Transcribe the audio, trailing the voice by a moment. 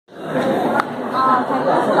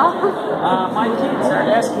My kids are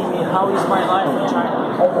asking me how is my life in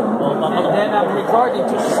China, and then I'm recording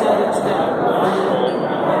to send it to them.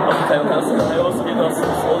 Okay, I will speak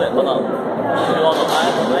slowly, but you want to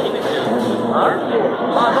add English?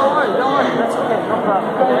 Don't worry, that's okay, no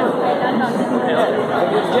problem. Okay.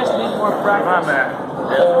 You just need more practice.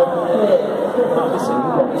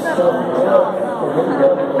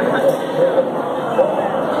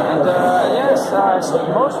 And yes,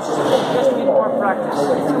 most students just need more practice.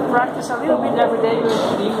 If you practice a little bit every day,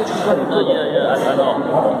 the English is going to improve. Yeah, I know.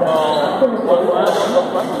 When I was a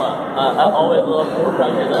freshman, I always practice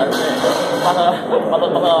every day.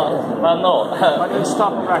 But no. But you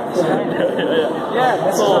stop practicing, right?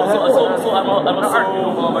 Yeah. So I'm so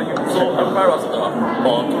embarrassed to talk with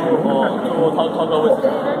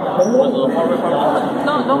foreign partners.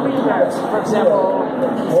 No, don't be embarrassed. For example,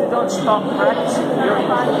 if you don't stop practicing, you're going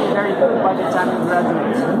to be very good by the time you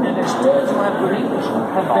graduate. And the students who have good English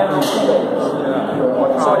have better English.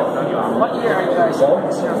 So, what year are you guys in?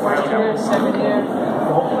 Is your first year, second year?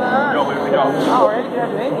 Already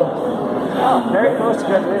graduating? Oh, very close to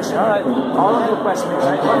graduation. All right. All of you classmates,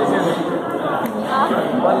 right? What is your name?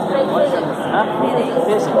 What is your name?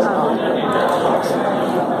 Physics.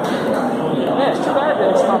 Yeah, it's too bad that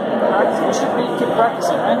you stop practicing. You should keep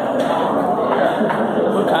practicing, right?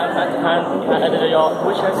 Can I edit your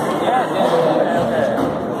wishes? Yeah.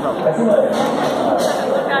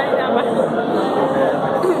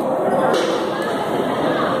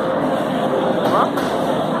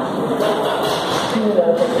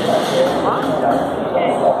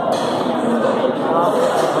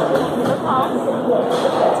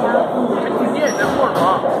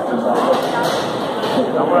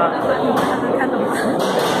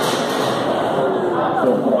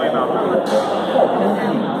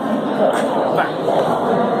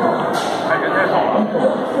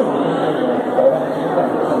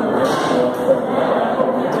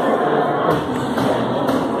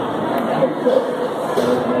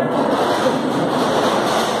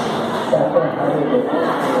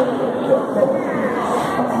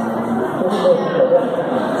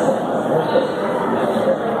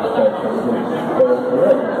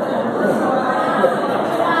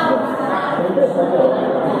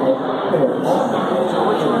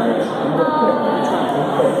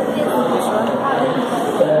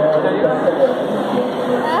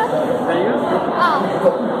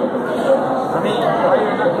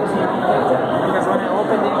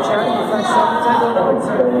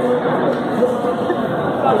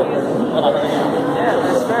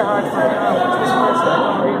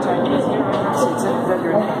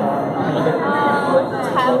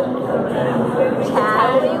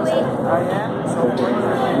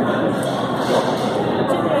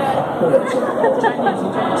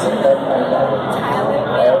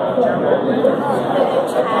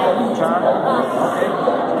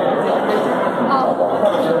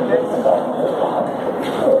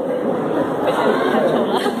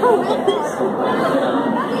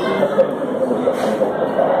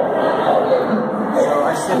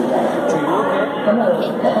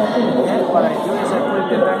 What I do is I put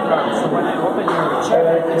the background, so when I open your chat,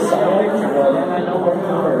 I can see your picture, and then I know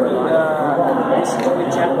basically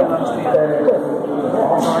chat belongs to you.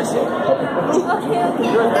 So I see. Okay,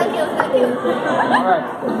 thank you. Alright.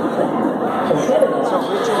 So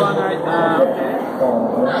which one okay.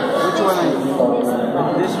 Which one are you?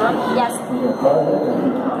 This one? Yes.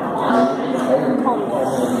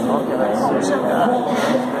 Okay, let's see.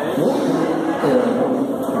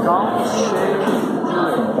 Can't shake.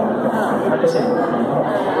 How do you say it?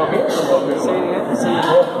 Say it again. Say it.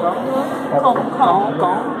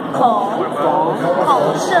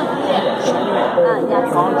 孔圣月。yes.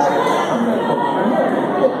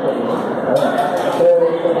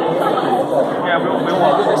 Yeah, we do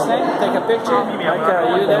the same. Take a picture. Like,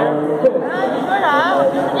 you there? 你说啥？我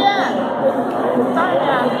听不见。当然。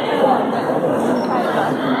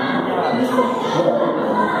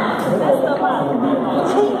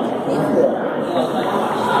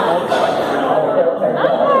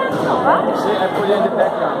See, I put it in the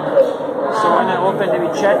background. So when I open the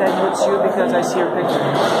chat, I know it's you because I see your picture.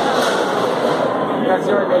 Because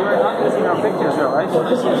you're not using our pictures, though, right? So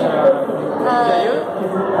this is you?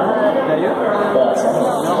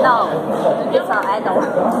 No, it's an idol.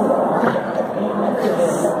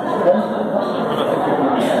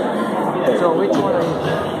 So which one are you?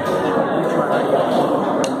 Which one are you?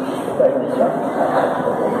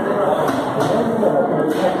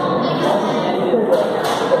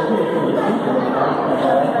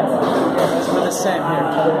 Let's put the same here.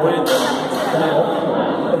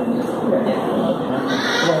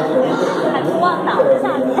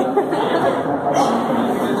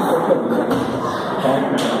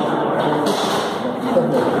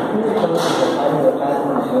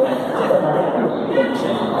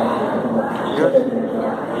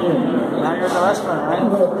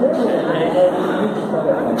 Okay,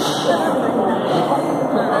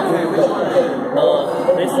 which one?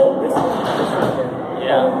 This.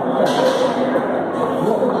 Yeah.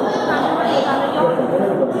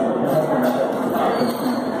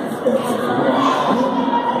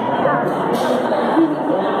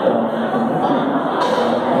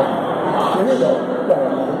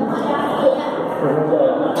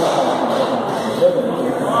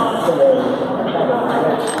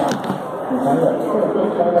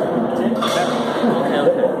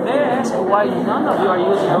 May I ask why none of you are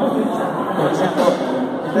using your own picture? For example,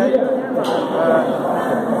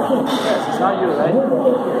 yes, it's not you, right?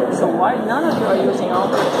 So why none of you are using your own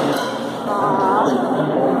picture?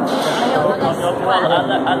 I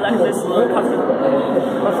like this custom.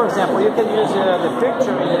 But for example, you can use the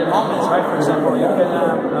picture in the moments, right? For example, you can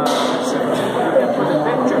put the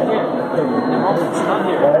picture here. The moment's not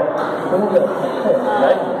here.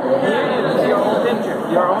 Right? Here you put your own picture.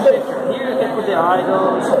 Your own picture. Here you can put the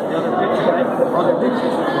idols, the other picture, right? Other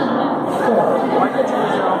pictures. Why don't you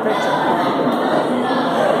use your own picture?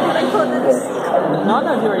 None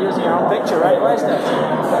of you are using your own picture, right? Why is that?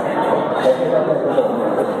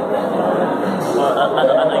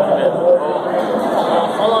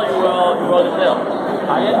 How long you will there?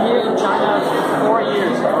 I am here in China for 4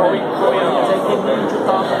 years. I came here in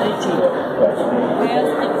 2018.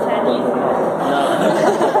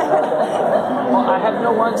 Well, I have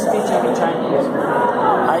no one speaking in Chinese.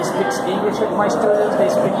 I speak English with my students. They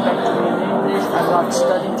speak back to me in English. I'm not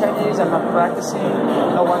studying Chinese. I'm not practicing.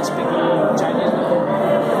 No one speaking Chinese with me.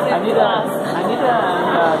 I need a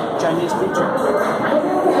Chinese teacher.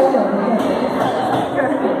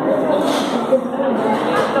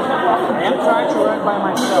 I am trying to learn by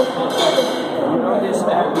myself. You know this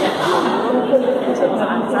app,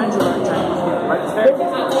 I'm trying to learn Chinese, but it's very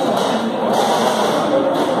difficult.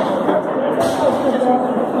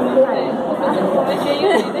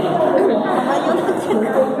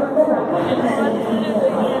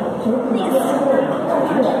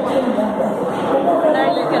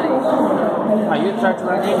 You try to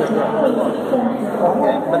learn English,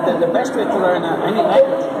 okay? But the best way to learn any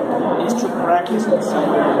language is to practice with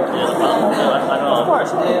someone. Of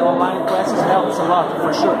course, the online classes helps a lot,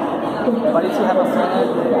 for sure. But if you have a friend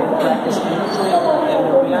practice mutually, it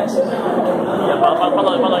will be nice. Yeah, but you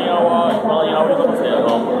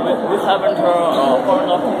we haven't found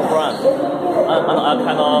a friend, and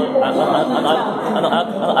I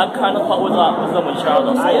kind of talk with them each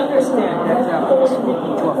other. I understand that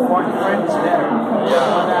speaking to a foreign friend is better.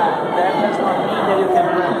 Yeah. But that does not mean that you can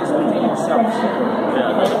practice within yourselves.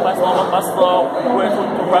 Yeah, that's the way to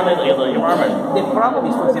practice is the environment. The problem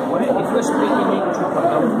is, for example, if you're speaking English with a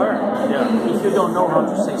learner, if you don't know how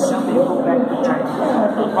to say something, you go back to Chinese.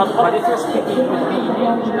 But if you're speaking with me in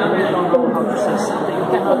English and you don't know how to say something, you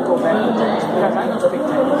cannot go back to Chinese because I don't speak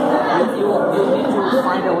Chinese. You need to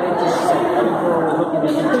find a way to say. You go look in the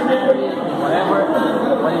dictionary, whatever,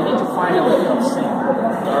 but you need to find a way of saying.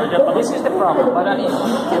 This is the problem, but you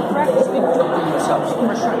can practice with yourselves,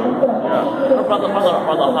 for sure. Yeah, but that is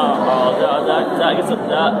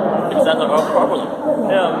a problem.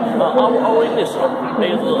 Yeah, our English is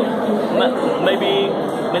maybe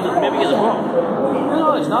it's wrong.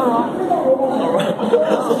 No, it's not wrong.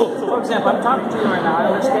 So, for example, I'm talking to you right now. I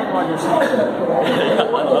understand what you're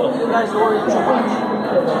saying. You guys worry too much.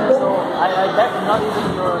 So I bet not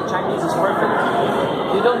even your Chinese is perfect.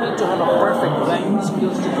 You don't need to have a perfect language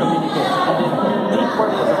skills to communicate. And the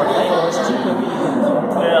importance of a language is to communicate.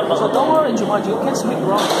 Yeah, so don't worry too much. You can speak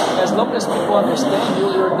wrong. As long as people understand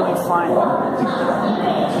you, you're doing fine.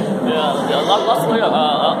 Yeah. Last week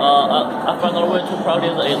I found a way to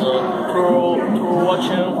practice is through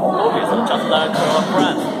watching movies, just like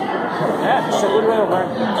friends. Yeah, it's a good way of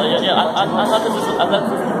learning. I like this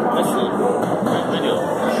video.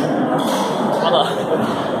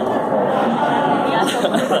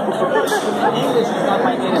 English is not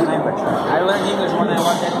my native language. I learned English when I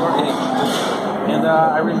was at your age. And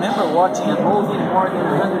I remember watching a movie more than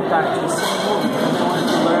 100 times, the same movie, and I wanted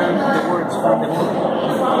to learn the words from the movie.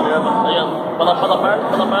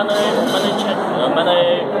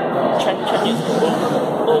 Many Chinese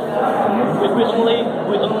people, we only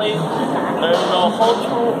know how to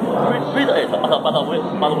read it, but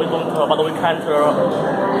we can't talk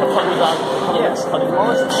with them. Yes,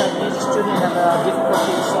 most Chinese students have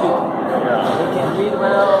difficulty speaking. Yeah. They can read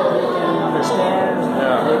well, they can understand,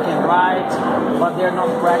 they can write, but they're not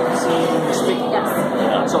practicing speaking.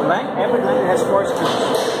 Yes. So every language has 4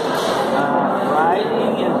 skills.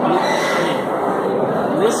 Writing and reading.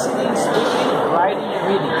 Listening, speaking, writing and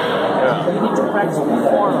reading. You need to practice all 4 of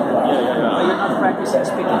them. But you're not practicing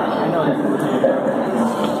speaking. I know that.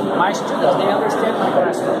 My students, they understand my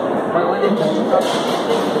classroom, but when they come to talk,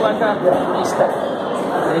 they feel like a mistake.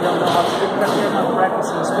 They don't know how to speak because they're not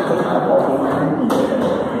practicing speaking.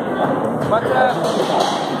 But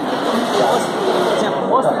for example,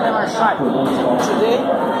 most of them are shy. Today,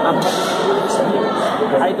 I'm having a good experience.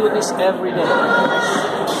 I do this every day.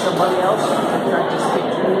 Somebody else I'm trying to speak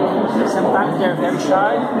to. Sometimes they're very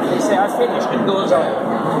shy. They say, I finished. It goes on.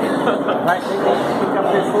 Right? They pick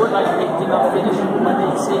up their food like they did not finish, but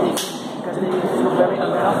they say they finish because they feel very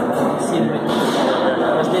uncomfortable seeing it.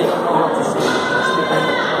 Because they don't know what to say.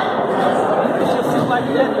 If you feel like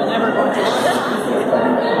that, you're never going to learn.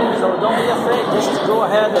 So don't be afraid. Just go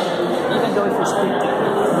ahead, and even though if you speak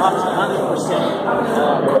not 100%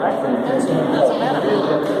 correct, it doesn't matter.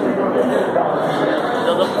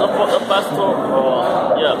 The first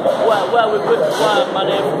yeah, why we put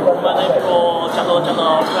many people讲的非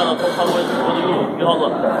常的通畅with you because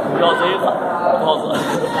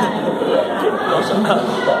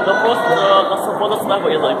the first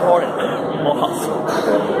language is important for us.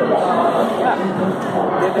 Yeah.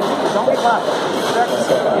 Don't be bad. Practice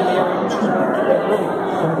it in your improving.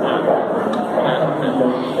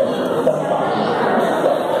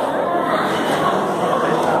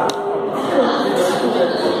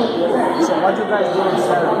 So what do you guys do on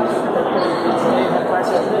Saturday? Today you have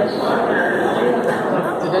classes today?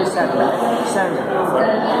 Today's Saturday.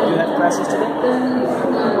 Do you have classes today?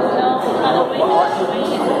 No, we have to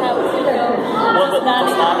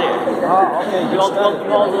study. Oh, okay. You study.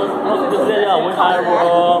 We have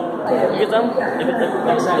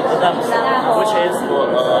exams, which is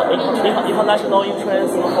international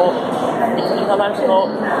entrance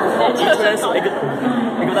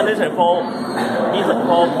examination for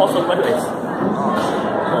postgraduates.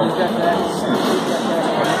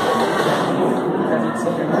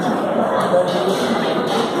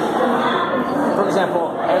 For example,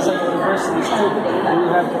 as a university student, you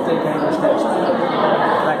have to take an English test,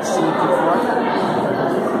 like CET4.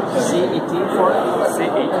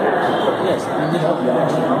 Yes,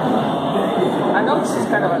 I know this is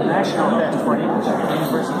kind of a national test for English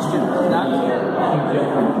university students. Not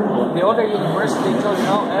the other university tells you,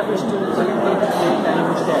 no, every student here needs to take an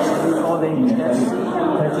English test. All the English tests.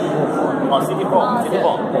 CT4.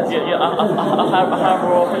 Yeah, I have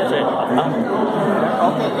finished it.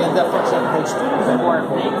 Okay, and for example, the students who are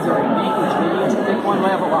major in English, they need to take one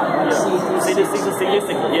level up, like CET6.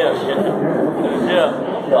 Yeah.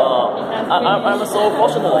 I'm so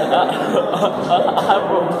fortunate. I have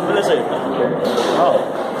finished it. Oh,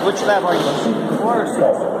 which level are you? 4 or 6? 6.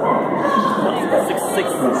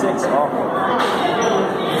 Oh.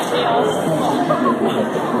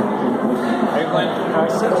 Are you going to try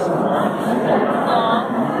 6?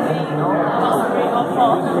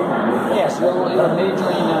 Yes, you're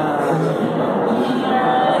majoring in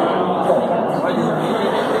what is your major?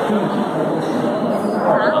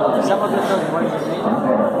 Some of the things, what is your major?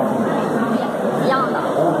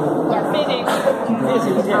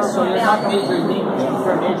 Physics, yes. So you're not majoring in English. If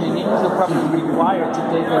you're majoring in English, you're probably required to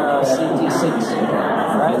take a CT6,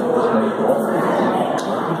 right?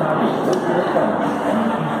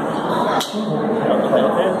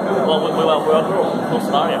 Well, we will go to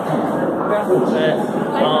Scenario. Okay.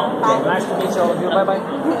 Nice to meet all of you. Bye-bye.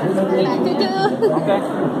 Okay.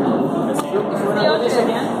 If you want to do this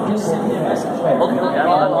again, just send me a message. Okay. Or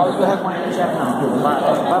you have my chat now.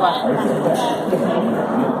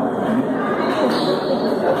 Bye-bye.